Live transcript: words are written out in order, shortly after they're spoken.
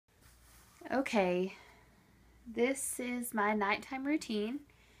Okay, this is my nighttime routine.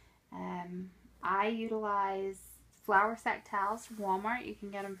 I utilize flour sack towels from Walmart. You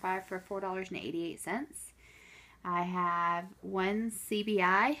can get them 5 for $4.88. I have one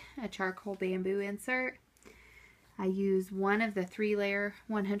CBI, a charcoal bamboo insert. I use one of the 3-layer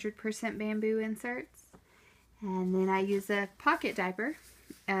 100% bamboo inserts. And then I use a pocket diaper.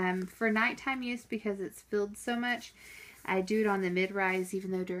 For nighttime use, because it's filled so much, I do it on the mid-rise,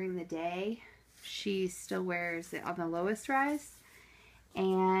 even though during the day she still wears it on the lowest rise.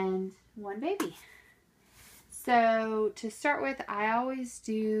 And one baby. So to start with, I always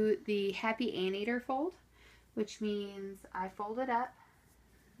do the happy anteater fold, which means I fold it up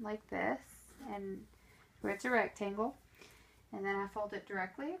like this, and where it's a rectangle, and then I fold it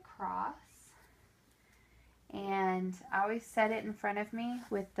directly across. And I always set it in front of me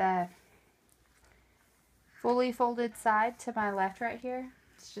with the fully folded side to my left right here.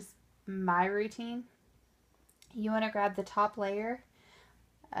 It's just my routine. You want to grab the top layer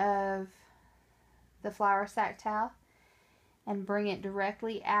of the flour sack towel and bring it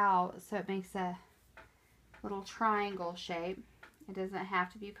directly out so it makes a little triangle shape. It doesn't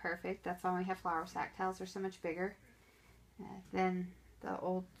have to be perfect. That's why we have flour sack towels. They're so much bigger than the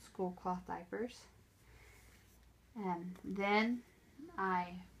old school cloth diapers. And then I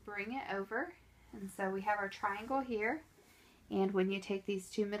bring it over, and so we have our triangle here, and when you take these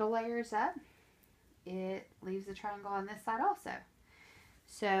two middle layers up, it leaves a triangle on this side also.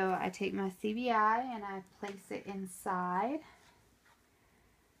 So I take my CBI and I place it inside,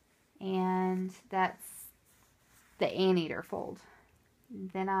 and that's the anteater fold. And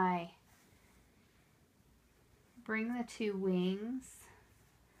then I bring the two wings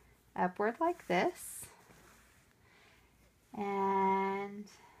upward like this, and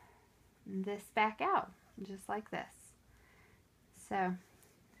this back out just like this. So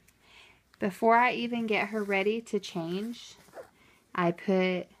before I even get her ready to change, I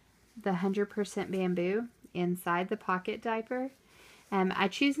put the 100% bamboo inside the pocket diaper. I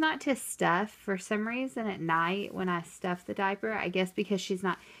choose not to stuff for some reason at night when I stuff the diaper. I guess because she's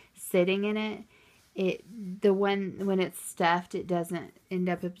not sitting in it. When it's stuffed, it doesn't end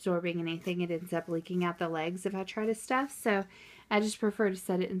up absorbing anything. It ends up leaking out the legs if I try to stuff. So I just prefer to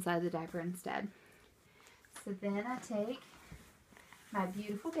set it inside the diaper instead. So then I take my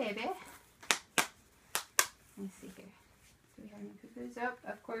beautiful baby. Let me see here. Do we have any poo-poos? Oh,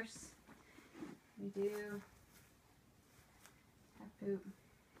 of course we do have poop.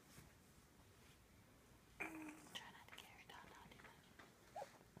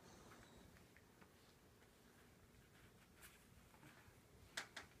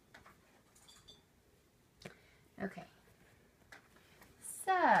 Okay,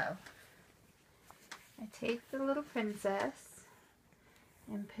 so I take the little princess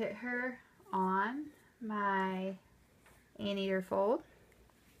and put her on my anteater fold.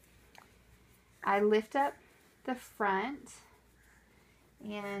 I lift up the front,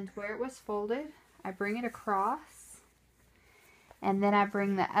 and where it was folded, I bring it across, and then I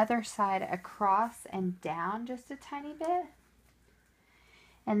bring the other side across and down just a tiny bit,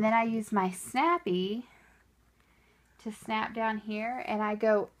 and then I use my Snappi to snap down here, and I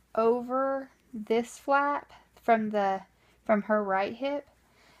go over this flap from her right hip.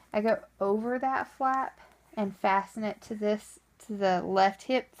 I go over that flap and fasten it to the left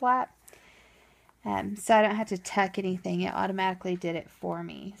hip flap, so I don't have to tuck anything. It automatically did it for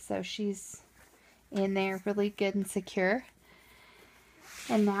me, so she's in there really good and secure.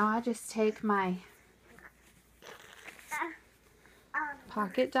 And now I just take my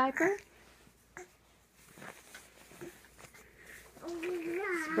pocket diaper,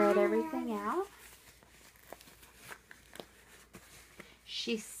 spread everything out.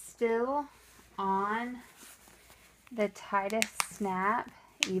 She's still on the tightest snap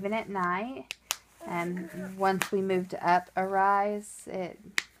even at night, and once we moved up a rise, it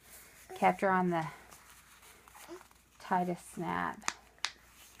kept her on the tightest snap.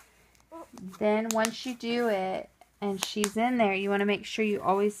 Then once you do it and she's in there, you want to make sure you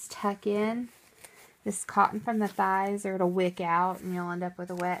always tuck in this cotton from the thighs, or it'll wick out and you'll end up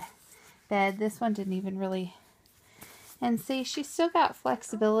with a wet bed. This one didn't even really. And see, she's still got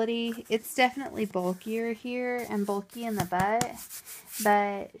flexibility. It's definitely bulkier here and bulky in the butt,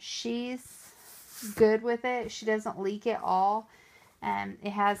 but she's good with it. She doesn't leak at all. It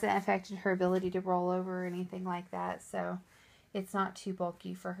hasn't affected her ability to roll over or anything like that, so it's not too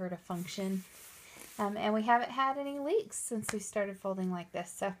bulky for her to function. And we haven't had any leaks since we started folding like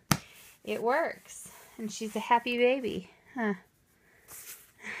this, so it works. And she's a happy baby. Huh.